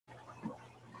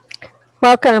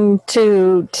Welcome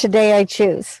to Today I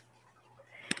Choose.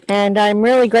 And I'm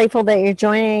really grateful that you're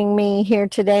joining me here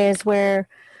today as we're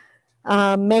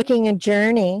making a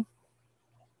journey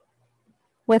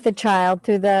with a child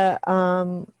through the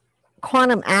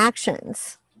quantum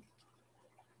actions,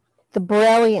 the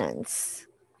brilliance,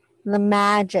 the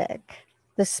magic,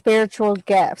 the spiritual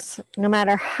gifts, no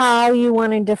matter how you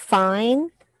want to define,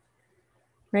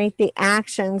 right, the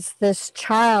actions this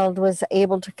child was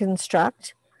able to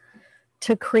construct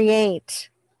to create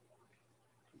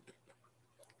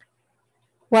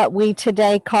what we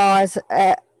today cause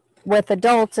with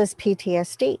adults as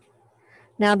PTSD.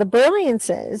 Now, the brilliance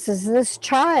is this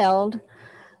child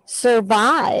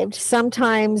survived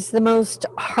sometimes the most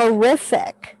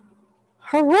horrific,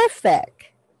 right?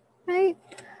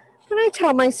 When I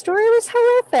tell my story, it was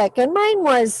horrific, and mine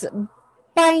was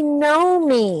by no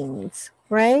means,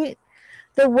 right,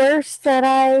 the worst that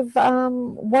I've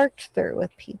worked through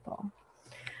with people.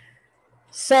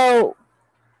 So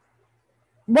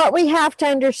what we have to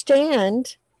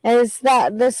understand is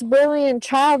that this brilliant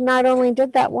child not only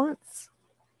did that once,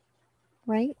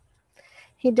 right?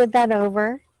 He did that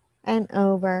over and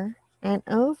over and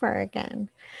over again.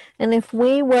 And if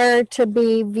we were to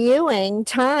be viewing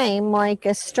time like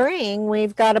a string,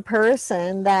 we've got a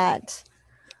person that,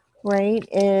 right,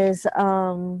 is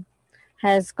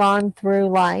has gone through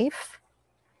life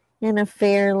in a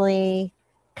fairly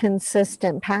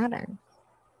consistent pattern,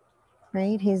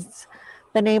 right? He's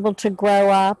been able to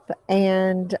grow up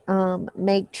and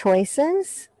make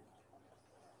choices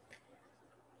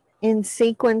in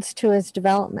sequence to his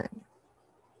development,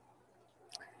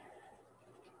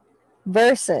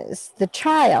 versus the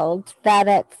child that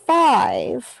at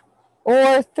 5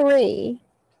 or 3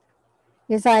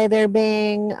 is either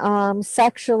being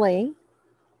sexually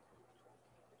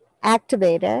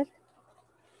activated,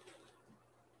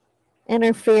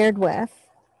 interfered with,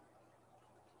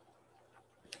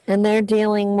 and they're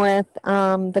dealing with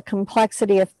the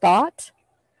complexity of thought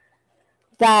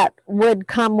that would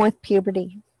come with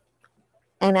puberty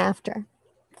and after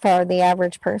for the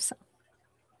average person,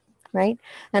 right?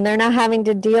 And they're not having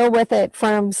to deal with it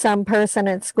from some person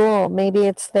at school. Maybe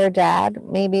it's their dad,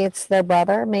 maybe it's their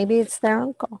brother, maybe it's their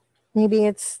uncle, maybe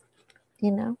it's,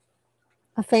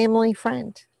 a family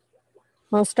friend.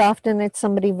 Most often it's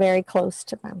somebody very close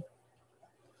to them,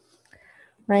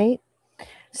 right?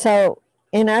 So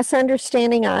in us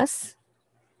understanding us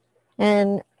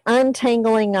and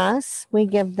untangling us, we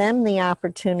give them the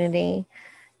opportunity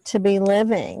to be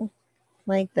living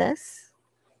like this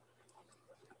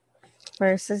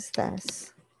versus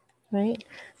this, right?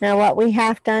 Now, what we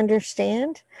have to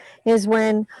understand is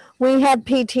when we have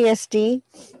PTSD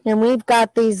and we've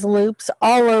got these loops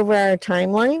all over our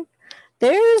timeline,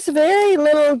 there's very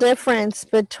little difference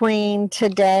between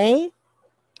today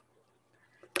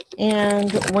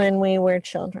and when we were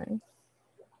children,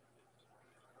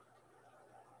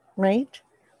 right?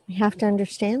 We have to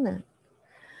understand that.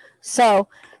 So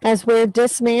as we're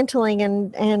dismantling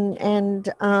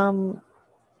and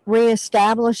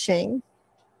reestablishing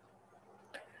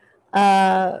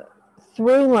a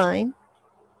through line,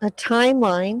 a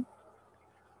timeline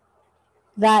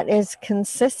that is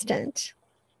consistent,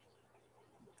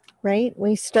 right?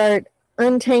 We start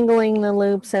untangling the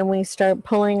loops and we start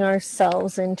pulling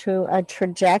ourselves into a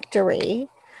trajectory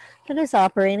that is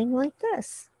operating like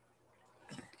this.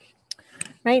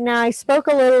 Right now, I spoke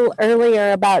a little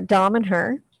earlier about Dom and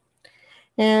her,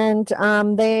 and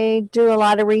they do a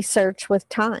lot of research with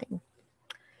time.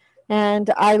 And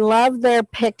I love their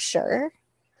picture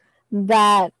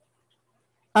that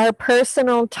our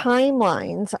personal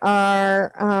timelines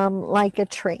are like a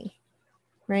tree,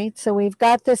 right? So we've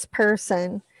got this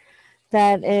person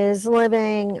that is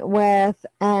living with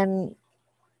a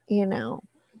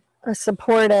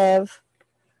supportive,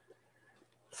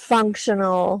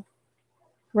 functional,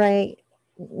 right,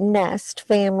 nest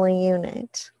family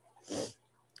unit.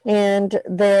 And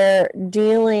they're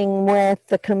dealing with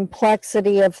the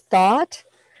complexity of thought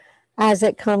as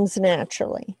it comes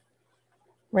naturally,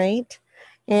 right?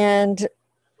 And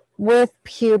with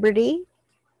puberty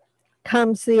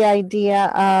comes the idea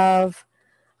of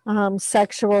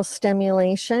sexual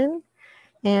stimulation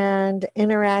and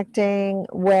interacting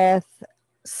with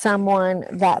someone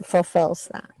that fulfills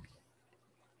that,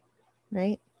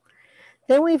 right?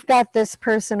 Then we've got this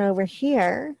person over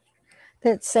here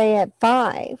that, say, at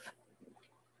 5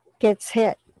 gets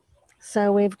hit.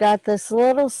 So we've got this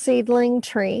little seedling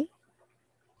tree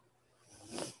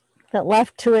that,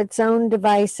 left to its own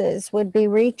devices, would be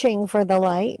reaching for the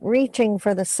light, reaching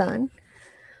for the sun,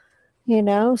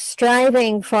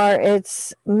 striving for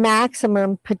its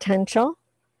maximum potential.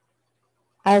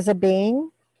 as a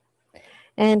being,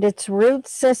 and its root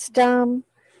system,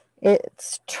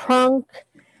 its trunk,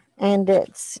 and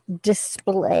its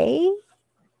display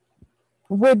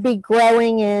would be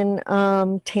growing in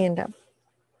tandem,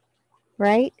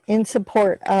 right? In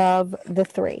support of the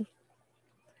three,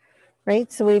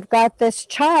 right? So we've got this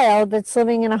child that's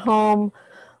living in a home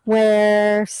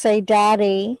where, say,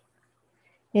 daddy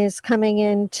is coming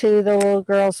into the little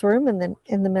girl's room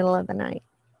in the middle of the night,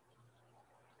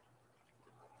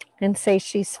 and say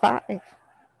she's 5,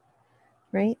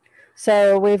 right?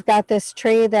 So we've got this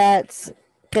tree that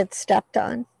gets stepped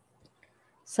on.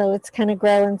 So it's kind of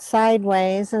growing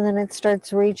sideways, and then it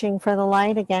starts reaching for the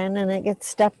light again, and it gets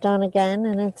stepped on again,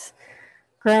 and it's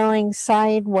growing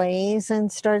sideways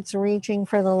and starts reaching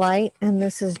for the light. And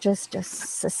this is just a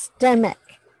systemic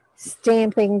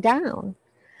stamping down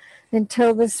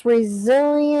until this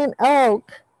resilient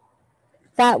oak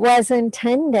that was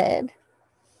intended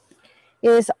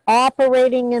is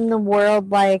operating in the world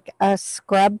like a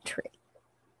scrub tree,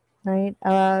 right?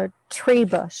 A tree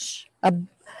bush,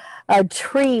 a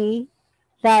tree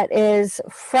that is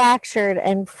fractured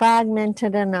and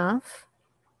fragmented enough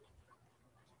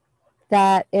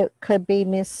that it could be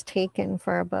mistaken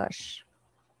for a bush,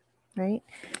 right?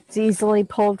 It's easily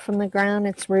pulled from the ground.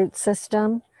 Its root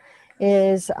system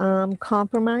is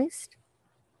compromised,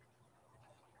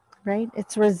 right?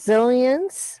 Its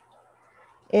resilience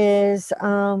is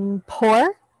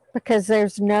poor because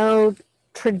there's no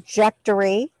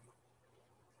trajectory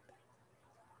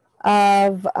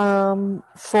of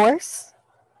force,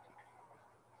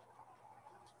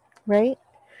 right?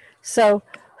 So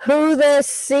who the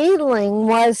seedling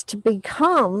was to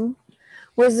become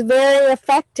was very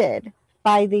affected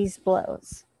by these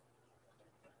blows.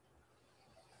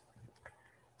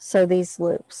 So these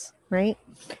loops, right?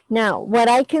 Now, what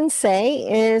I can say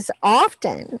is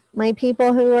often my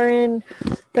people who are in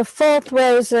the full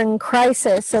throes and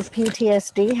crisis of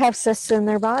PTSD have cysts in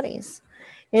their bodies.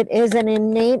 It is an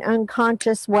innate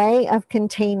unconscious way of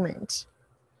containment,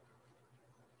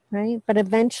 right? But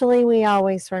eventually we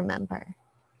always remember.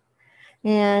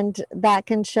 And that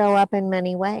can show up in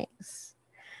many ways.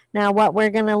 Now, what we're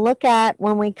going to look at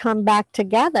when we come back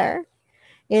together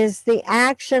is the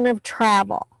action of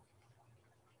travel,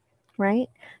 right?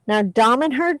 Now,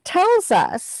 Domenherd tells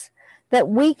us that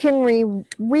we can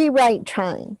rewrite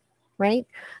time, right?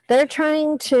 They're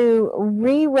trying to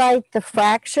rewrite the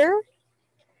fracture,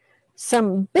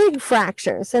 some big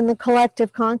fractures in the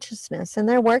collective consciousness, and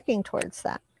they're working towards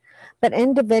that. But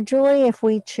individually, if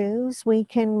we choose, we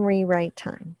can rewrite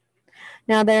time.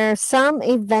 Now, there are some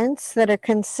events that are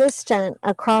consistent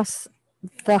across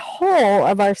the whole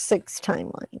of our 6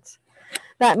 timelines.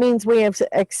 That means we have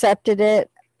accepted it,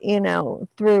 you know,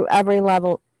 through every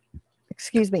level,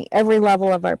 every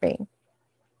level of our being,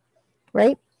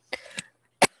 right?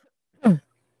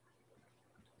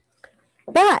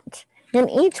 But in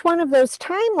each one of those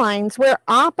timelines, we're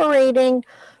operating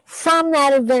from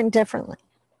that event differently.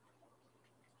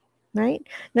 Right?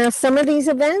 Now, some of these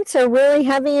events are really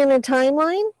heavy in a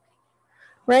timeline,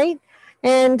 right?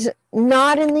 And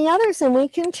not in the others, and we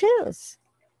can choose,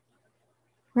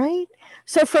 right?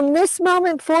 So from this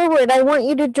moment forward, I want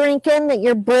you to drink in that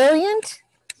you're brilliant,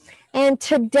 and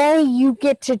today you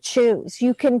get to choose.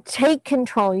 You can take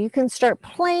control. You can start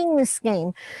playing this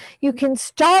game. You can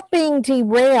stop being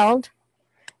derailed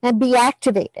and be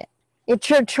activated. It's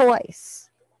your choice.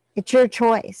 It's your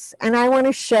choice. And I want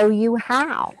to show you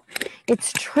how.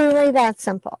 It's truly that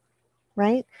simple,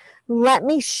 right? Let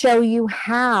me show you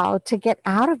how to get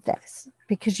out of this,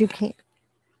 because you can't,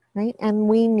 right? And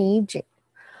we need you.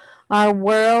 Our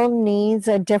world needs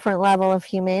a different level of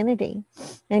humanity.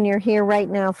 And you're here right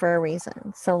now for a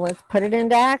reason. So let's put it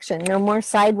into action. No more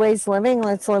sideways living.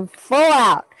 Let's live full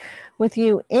out with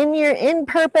you in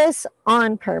purpose,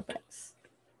 on purpose.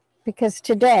 Because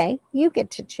today you get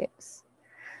to choose.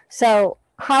 So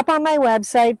hop on my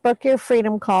website, book your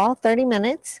freedom call, 30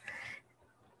 minutes.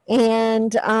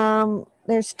 And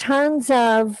there's tons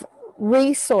of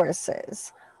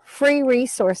resources, free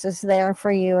resources there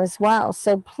for you as well.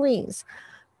 So please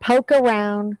poke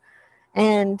around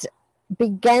and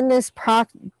begin this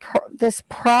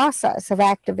process of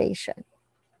activation,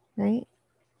 right?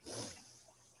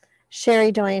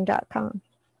 CherieDoyen.com.